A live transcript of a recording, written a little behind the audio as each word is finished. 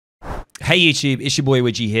Hey YouTube, it's your boy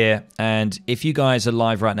Widgie here, and if you guys are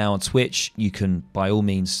live right now on Twitch, you can by all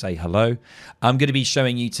means say hello. I'm going to be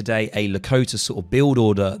showing you today a Lakota sort of build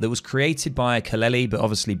order that was created by Kaleli, but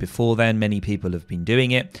obviously before then many people have been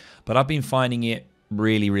doing it, but I've been finding it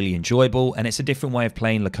really enjoyable, and it's a different way of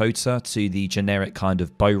playing Lakota to the generic kind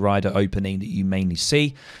of bow rider opening that you mainly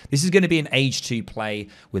see. This is going to be an age 2 play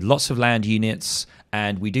with lots of land units,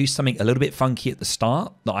 and we do something a little bit funky at the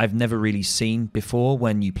start that I've never really seen before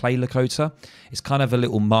when you play Lakota. It's kind of a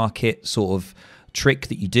little market sort of trick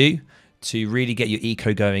that you do to really get your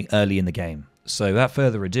eco going early in the game. So without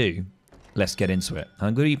further ado, let's get into it.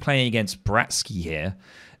 I'm going to be playing against Bratsky here,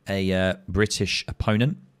 a British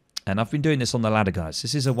opponent. And I've been doing this on the ladder, guys.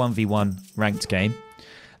 This is a 1v1 ranked game.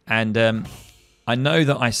 And I know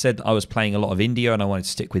that I said that I was playing a lot of India and I wanted to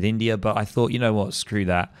stick with India, but I thought, you know what, screw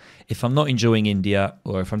that. If I'm not enjoying India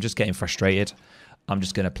or if I'm just getting frustrated, I'm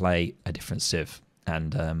just going to play a different civ.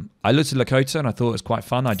 And I looked at Lakota and I thought it was quite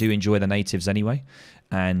fun. I do enjoy the natives anyway.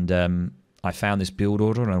 And I found this build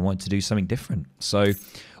order and I wanted to do something different. So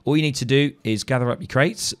all you need to do is gather up your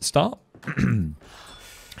crates at the start. And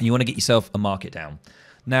you want to get yourself a market down.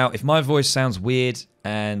 Now, if my voice sounds weird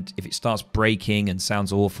and if it starts breaking and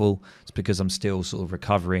sounds awful, it's because I'm still sort of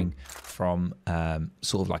recovering from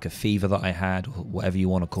sort of like a fever that I had, or whatever you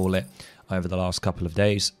want to call it, over the last couple of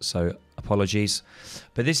days. So apologies.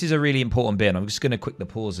 But this is a really important bit. I'm just going to quickly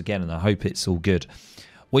pause again and I hope it's all good.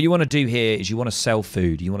 What you want to do here is you want to sell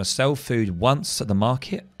food. You want to sell food once at the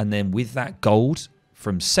market, and then with that gold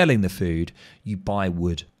from selling the food, you buy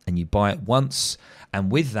wood. And you buy it once,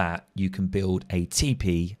 and with that you can build a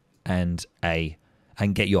TP and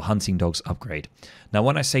get your hunting dogs upgrade. Now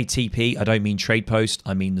when I say TP, I don't mean trade post,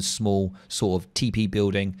 I mean the small sort of TP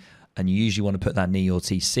building, and you usually want to put that near your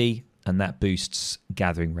TC, and that boosts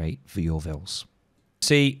gathering rate for your vills.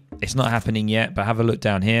 See, it's not happening yet, but have a look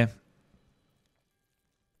down here.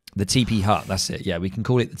 The TP hut, that's it. Yeah, we can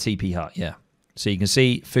call it the TP hut, yeah. So you can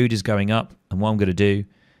see food is going up, and what I'm going to do,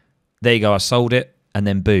 there you go, I sold it. And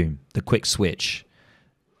then boom, the quick switch.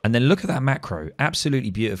 And then look at that macro. Absolutely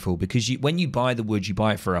beautiful, because when you buy the wood, you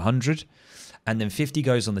buy it for 100. And then 50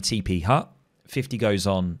 goes on the TP hut. 50 goes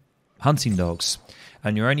on hunting dogs.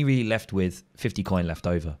 And you're only really left with 50 coin left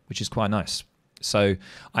over, which is quite nice. So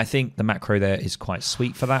I think the macro there is quite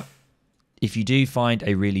sweet for that. If you do find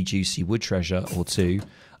a really juicy wood treasure or two,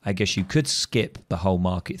 I guess you could skip the whole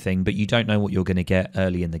market thing, but you don't know what you're going to get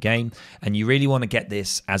early in the game. And you really want to get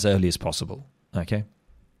this as early as possible. Okay,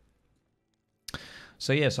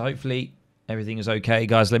 so yeah, so hopefully everything is okay,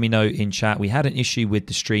 guys. Let me know in chat. We had an issue with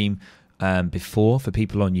the stream before. For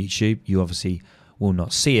people on YouTube, you obviously will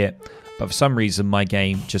not see it, but for some reason my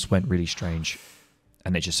game just went really strange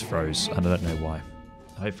and it just froze, and I don't know why.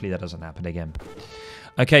 Hopefully that doesn't happen again.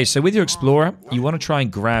 Okay, so with your explorer, you want to try and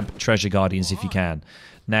grab treasure guardians if you can.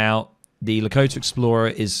 Now the Lakota explorer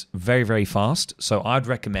is very fast, so I'd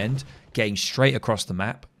recommend getting straight across the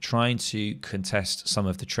map, trying to contest some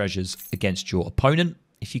of the treasures against your opponent,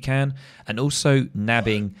 if you can, and also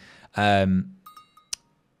nabbing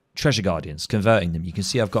treasure guardians, converting them. You can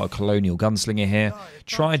see I've got a colonial gunslinger here.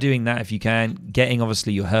 Try doing that if you can. Getting,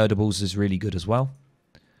 obviously, your herdables is really good as well.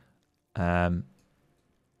 No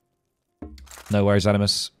worries,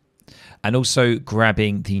 Animus. And also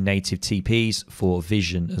grabbing the native TPs for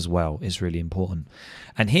vision as well is really important.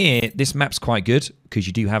 And here, this map's quite good because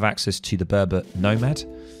you do have access to the Berber Nomad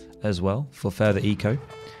as well for further eco.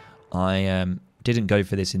 I didn't go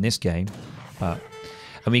for this in this game, but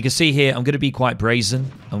I mean, you can see here, I'm going to be quite brazen.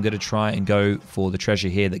 I'm going to try and go for the treasure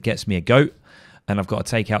here that gets me a goat. And I've got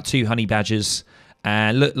to take out 2 honey badgers.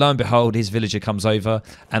 And look, lo and behold, his villager comes over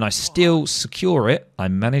and I still secure it. I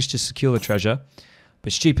managed to secure the treasure.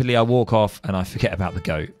 But stupidly, I walk off and I forget about the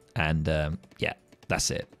goat. And yeah, that's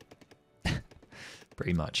it.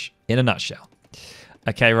 Pretty much. In a nutshell.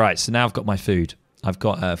 Okay, right. So now I've got my food. I've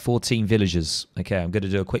got 14 villagers. Okay, I'm going to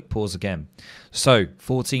do a quick pause again. So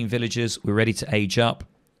 14 villagers. We're ready to age up.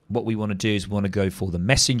 What we want to do is we want to go for the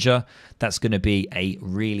messenger. That's going to be a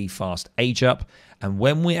really fast age up. And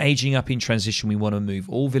when we're aging up in transition, we want to move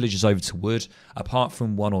all villagers over to wood, apart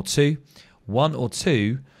from 1 or 2. 1 or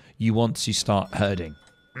 2... you want to start herding.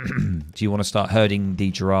 Do you want to start herding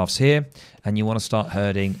the giraffes here? And you want to start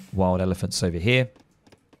herding wild elephants over here.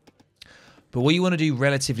 But what you want to do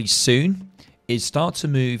relatively soon is start to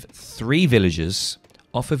move 3 villagers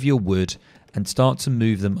off of your wood and start to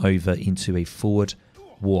move them over into a forward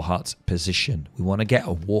war hut position. We want to get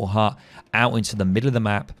a war hut out into the middle of the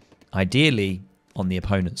map, ideally on the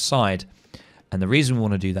opponent's side. And the reason we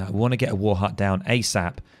want to do that, we want to get a war hut down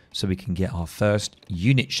ASAP so we can get our first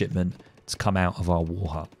unit shipment to come out of our war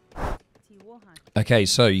hut. Okay,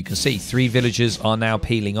 so you can see 3 villagers are now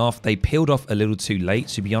peeling off. They peeled off a little too late,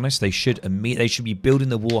 to be honest. They should be building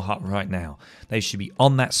the war hut right now. They should be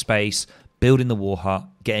on that space, building the war hut,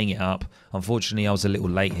 getting it up. Unfortunately, I was a little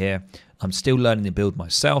late here. I'm still learning to build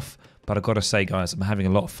myself, but I've got to say, guys, I'm having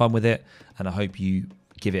a lot of fun with it, and I hope you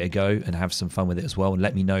give it a go and have some fun with it as well. And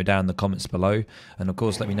let me know down in the comments below. And of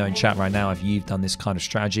course, let me know in chat right now if you've done this kind of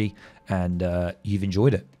strategy and you've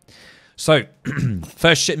enjoyed it. So,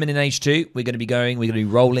 first shipment in H2, we're going to be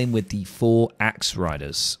rolling with the 4 Axe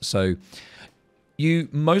Riders. So,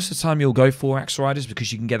 most of the time you'll go 4 Axe Riders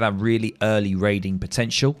because you can get that really early raiding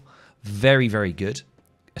potential. Very, very good,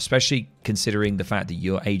 especially considering the fact that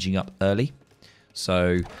you're aging up early.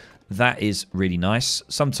 So, that is really nice.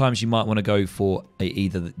 Sometimes you might want to go for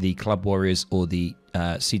either the Club Warriors or the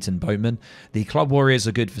Seaton Boatmen. The Club Warriors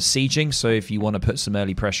are good for sieging, so if you want to put some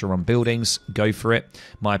early pressure on buildings, go for it.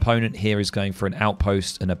 My opponent here is going for an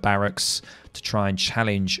outpost and a barracks to try and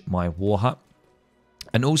challenge my war hut.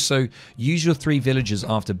 And also, use your 3 villagers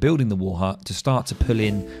after building the war hut to start to pull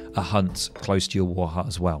in a hunt close to your war hut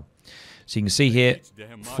as well. So you can see here,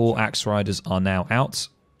 4 Axe Riders are now out.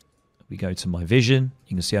 We go to my vision.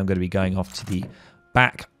 You can see I'm going to be going off to the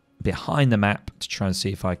back behind the map to try and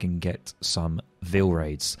see if I can get some Vil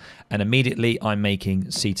raids. And immediately I'm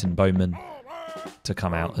making Seaton Bowman to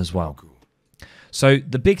come out as well. So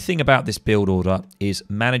the big thing about this build order is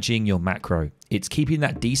managing your macro. It's keeping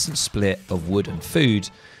that decent split of wood and food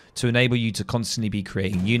to enable you to constantly be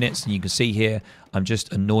creating units. And you can see here, I'm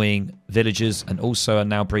just annoying villagers, and also are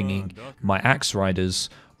now bringing my Axe Riders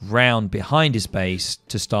round behind his base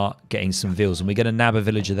to start getting some Vils. And we're going to nab a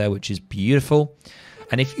villager there, which is beautiful.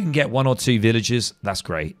 And if you can get 1 or 2 villagers, that's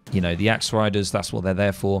great. You know, the Axe Riders, that's what they're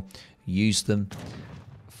there for. Use them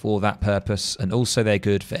for that purpose. And also they're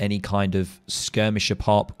good for any kind of skirmisher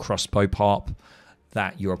pop, crossbow pop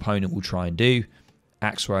that your opponent will try and do.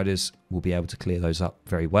 Axe Riders will be able to clear those up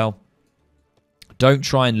very well. Don't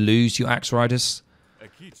try and lose your Axe Riders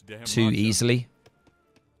too easily.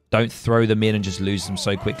 Don't throw them in and just lose them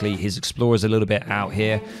so quickly. His Explorer's a little bit out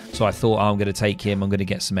here, so I thought, oh, I'm going to take him. I'm going to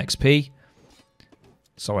get some XP.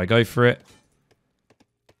 So I go for it.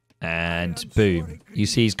 And boom. You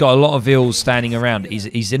see, he's got a lot of Vils standing around.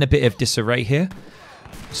 He's in a bit of disarray here.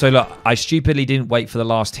 So look, I stupidly didn't wait for the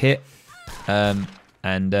last hit. I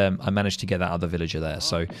managed to get that other villager there.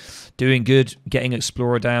 So doing good. Getting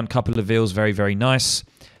Explorer down. Couple of Vils. Very, very nice.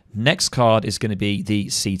 Next card is going to be the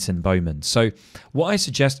Seaton Bowman. So what I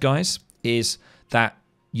suggest, guys, is that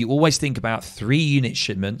you always think about 3 unit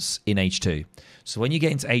shipments in H2. So when you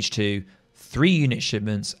get into H2, 3 unit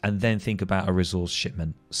shipments, and then think about a resource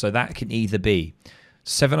shipment. So that can either be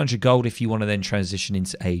 700 gold if you want to then transition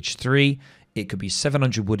into H3. It could be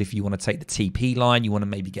 700 wood if you want to take the TP line. You want to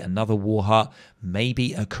maybe get another war hut,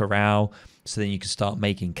 maybe a corral, so then you can start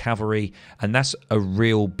making cavalry. And that's a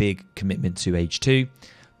real big commitment to H2.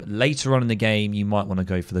 But later on in the game, you might want to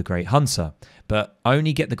go for the Great Hunter. But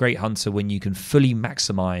only get the Great Hunter when you can fully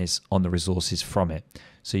maximize on the resources from it.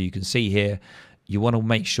 So you can see here, you want to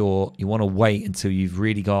make sure, you want to wait until you've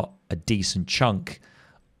really got a decent chunk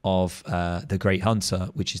of the Great Hunter,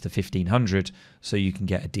 which is the 1500, so you can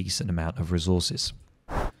get a decent amount of resources.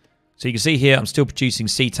 So you can see here, I'm still producing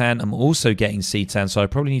Seaton. I'm also getting Seaton, so I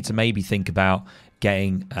probably need to maybe think about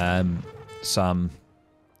getting some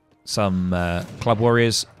Club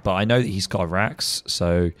Warriors, but I know that he's got Rax,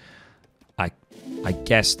 so I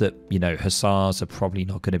guess that, you know, Hussars are probably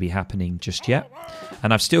not going to be happening just yet.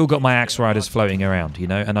 And I've still got my Axe Riders floating around, you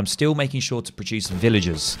know, and I'm still making sure to produce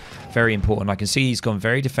villagers. Very important. I can see he's gone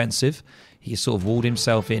very defensive. He's sort of walled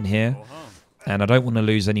himself in here, and I don't want to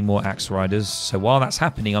lose any more Axe Riders. So while that's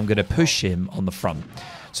happening, I'm going to push him on the front.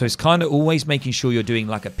 So it's kind of always making sure you're doing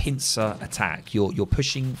like a pincer attack. You're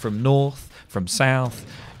pushing from north, from south.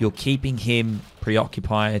 You're keeping him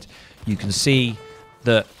preoccupied. You can see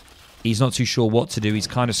that he's not too sure what to do. He's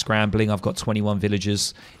kind of scrambling. I've got 21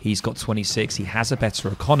 villagers. He's got 26. He has a better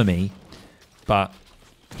economy, but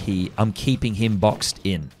I'm keeping him boxed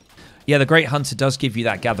in. Yeah, the Great Hunter does give you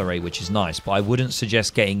that gather rate, which is nice, but I wouldn't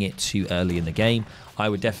suggest getting it too early in the game. I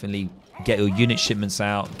would definitely get your unit shipments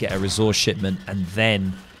out, get a resource shipment, and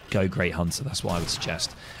then go Great Hunter. That's what I would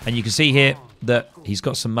suggest. And you can see here that he's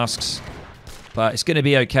got some musks, but it's going to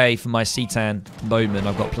be okay for my Seaton Bowman.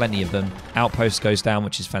 I've got plenty of them. Outpost goes down,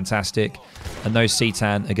 which is fantastic. And those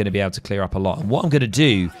Seaton are going to be able to clear up a lot. And what I'm going to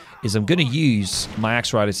do is I'm going to use my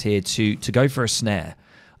Axe Riders here to go for a snare.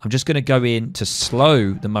 I'm just going to go in to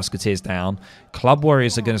slow the Musketeers down. Club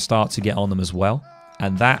Warriors are going to start to get on them as well.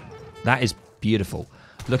 And that is beautiful.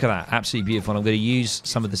 Look at that. Absolutely beautiful. And I'm going to use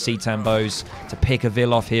some of the Setan bows to pick a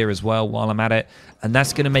Vil off here as well while I'm at it. And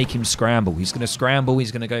that's going to make him scramble. He's going to scramble.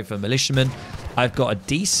 He's going to go for militiaman. I've got a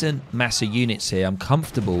decent mass of units here. I'm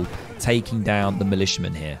comfortable taking down the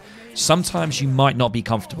militiaman here. Sometimes you might not be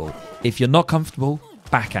comfortable. If you're not comfortable,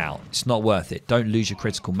 back out. It's not worth it. Don't lose your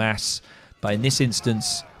critical mass. But in this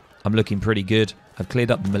instance, I'm looking pretty good. I've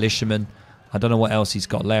cleared up the militiaman. I don't know what else he's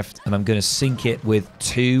got left. And I'm going to sink it with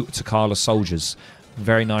 2 Takala soldiers.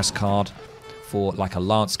 Very nice card for like a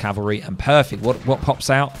lance cavalry. And perfect. What pops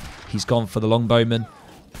out? He's gone for the longbowman.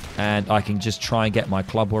 And I can just try and get my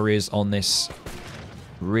club warriors on this.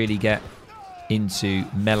 Really get into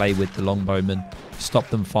melee with the longbowmen. Stop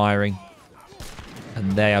them firing.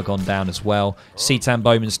 And they are gone down as well. Setan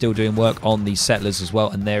bowman still doing work on these settlers as well.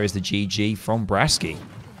 And there is the GG from Brasky.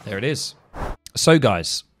 There it is. So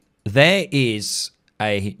guys, there is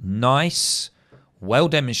a nice, well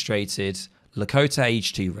demonstrated Lakota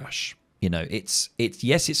H2 rush. You know,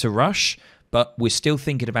 yes, it's a rush, but we're still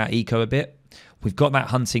thinking about eco a bit. We've got that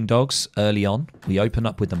hunting dogs early on. We open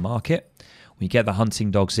up with the market. We get the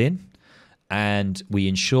hunting dogs in. And we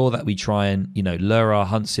ensure that we try and, you know, lure our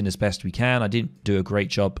hunts in as best we can. I didn't do a great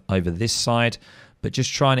job over this side, but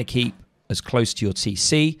just trying to keep as close to your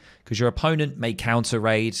TC because your opponent may counter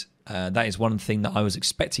raid. That is one thing that I was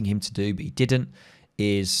expecting him to do, but he didn't,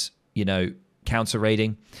 is, you know, counter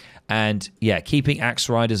raiding. And yeah, keeping axe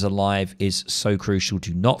riders alive is so crucial.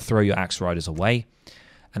 Do not throw your axe riders away.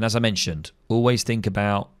 And as I mentioned, always think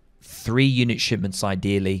about 3 unit shipments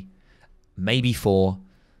ideally, maybe 4.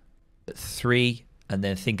 But 3, and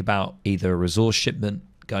then think about either a resource shipment,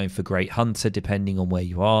 going for Great Hunter, depending on where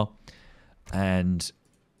you are. And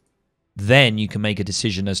then you can make a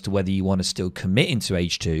decision as to whether you want to still commit into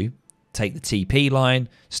H2, take the TP line,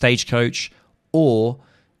 stagecoach, or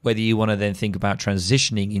whether you want to then think about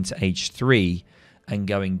transitioning into H3 and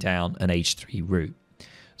going down an H3 route.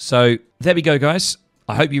 So there we go, guys.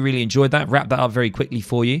 I hope you really enjoyed that. Wrap that up very quickly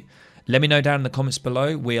for you. Let me know down in the comments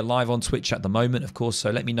below. We are live on Twitch at the moment, of course, so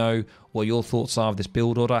let me know what your thoughts are of this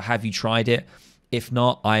build order. Have you tried it? If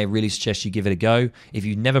not, I really suggest you give it a go. If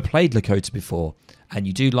you've never played Lakota before and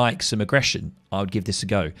you do like some aggression, I would give this a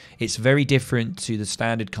go. It's very different to the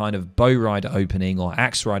standard kind of bow rider opening or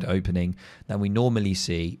axe rider opening that we normally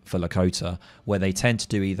see for Lakota, where they tend to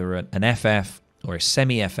do either an FF or a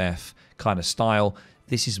semi-FF kind of style.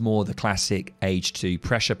 This is more the classic H2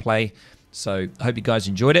 pressure play. So I hope you guys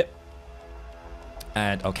enjoyed it.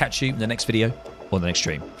 And I'll catch you in the next video or the next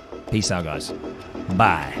stream. Peace out, guys.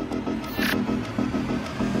 Bye.